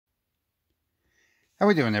How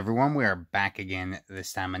we doing, everyone? We are back again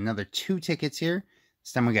this time. Another 2 tickets here.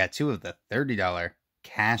 This time we got 2 of the $30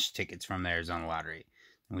 cash tickets from the Arizona Lottery.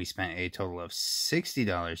 And we spent a total of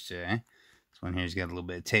 $60 today. This one here's got a little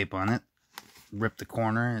bit of tape on it. Ripped the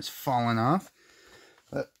corner. It's falling off.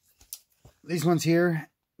 But these ones here,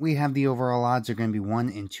 we have the overall odds are going to be 1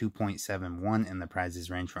 in 2.71. And the prizes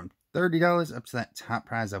range from $30 up to that top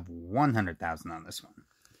prize of $100,000 on this one.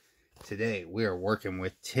 Today we are working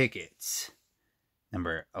with tickets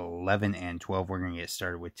number 11 and 12. We're going to get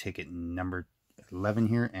started with ticket number 11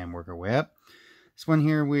 here and work our way up. This one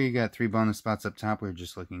here, we got 3 bonus spots up top. We're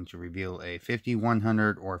just looking to reveal a 50,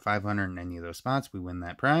 100, or 500 in any of those spots. We win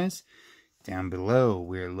that prize. Down below,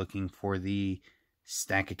 we're looking for the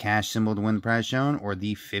stack of cash symbol to win the prize shown, or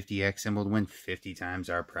the 50x symbol to win 50 times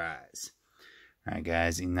our prize. Alright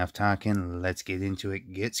guys, enough talking. Let's get into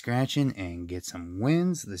it, get scratching, and get some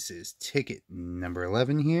wins. This is ticket number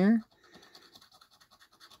 11 here.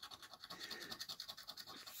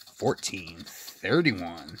 14,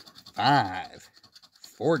 31, 5,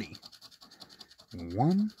 40,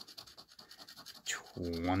 1,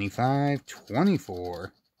 25,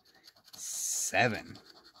 24, 7.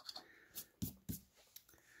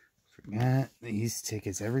 Forgot these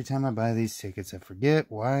tickets. Every time I buy these tickets, I forget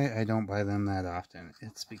why I don't buy them that often.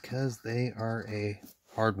 It's because they are a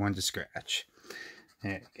hard one to scratch.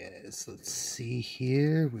 Alright guys, let's see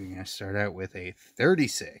here. We're going to start out with a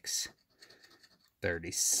 36.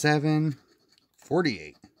 37,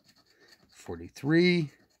 48,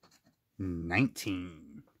 43,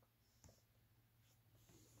 19.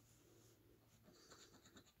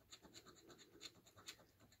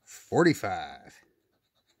 45,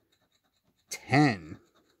 10,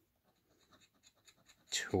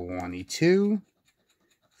 22,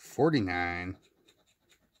 49,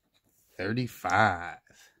 35.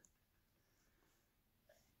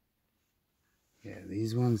 Yeah,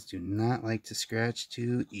 these ones do not like to scratch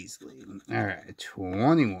too easily. Alright,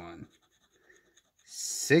 21,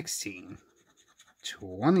 16,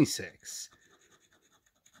 26.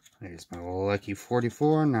 There's my lucky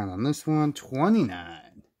 44, not on this one.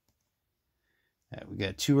 29. We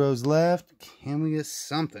got 2 rows left. Can we get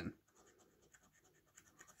something?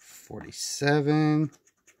 47,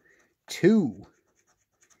 2,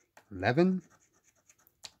 11,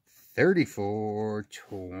 34,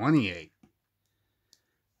 28.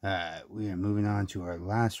 We are moving on to our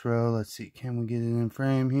last row. Let's see, can we get it in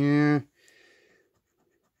frame here?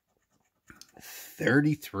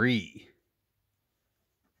 33,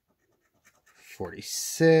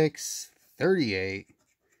 46, 38,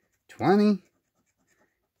 20,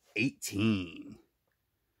 18.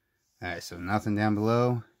 Alright, so nothing down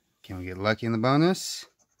below. Can we get lucky in the bonus?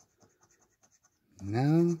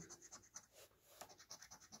 No.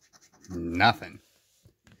 Nothing.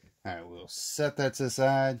 Alright, we'll set that to the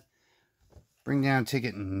side. Bring down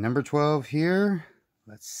ticket number 12 here.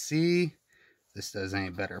 Let's see if this does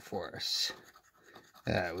any better for us.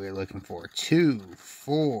 We're looking for 2,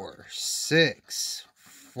 4, 6,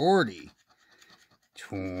 40,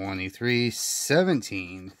 23,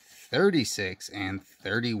 17, 36, and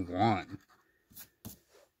 31.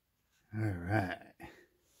 Alright.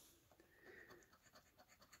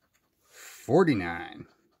 49.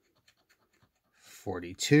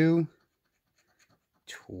 42,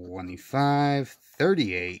 25,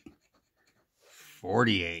 38,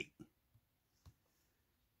 48.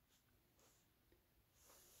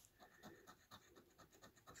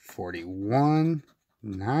 41,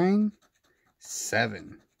 9,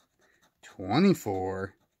 7,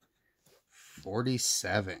 24,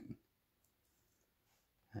 47.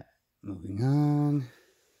 Moving on.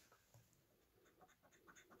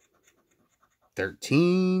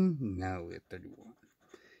 13, no, we have 31.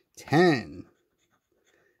 10,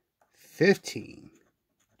 15,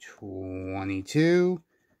 22,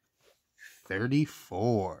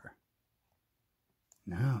 34.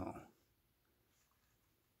 No.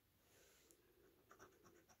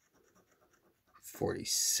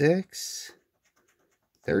 46,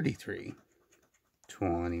 33,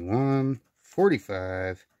 21,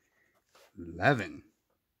 45, 11.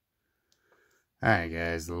 Alright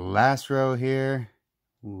guys, the last row here.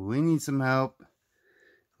 We need some help.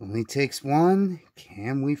 Only takes one.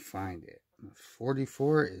 Can we find it?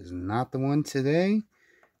 44 is not the one today.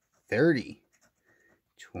 30,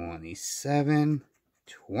 27,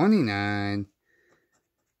 29,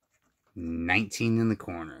 19 in the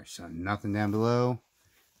corner. So nothing down below.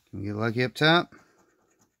 Can we get lucky up top?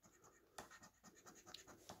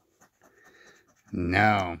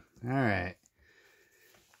 No. Alright.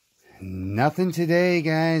 Nothing today,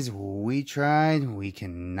 guys. We tried. We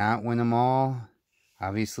cannot win them all.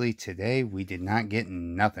 Obviously, today we did not get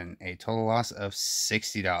nothing. A total loss of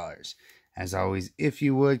 $60. As always, if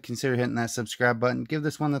you would, consider hitting that subscribe button. Give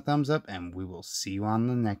this one a thumbs up, and we will see you on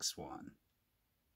the next one.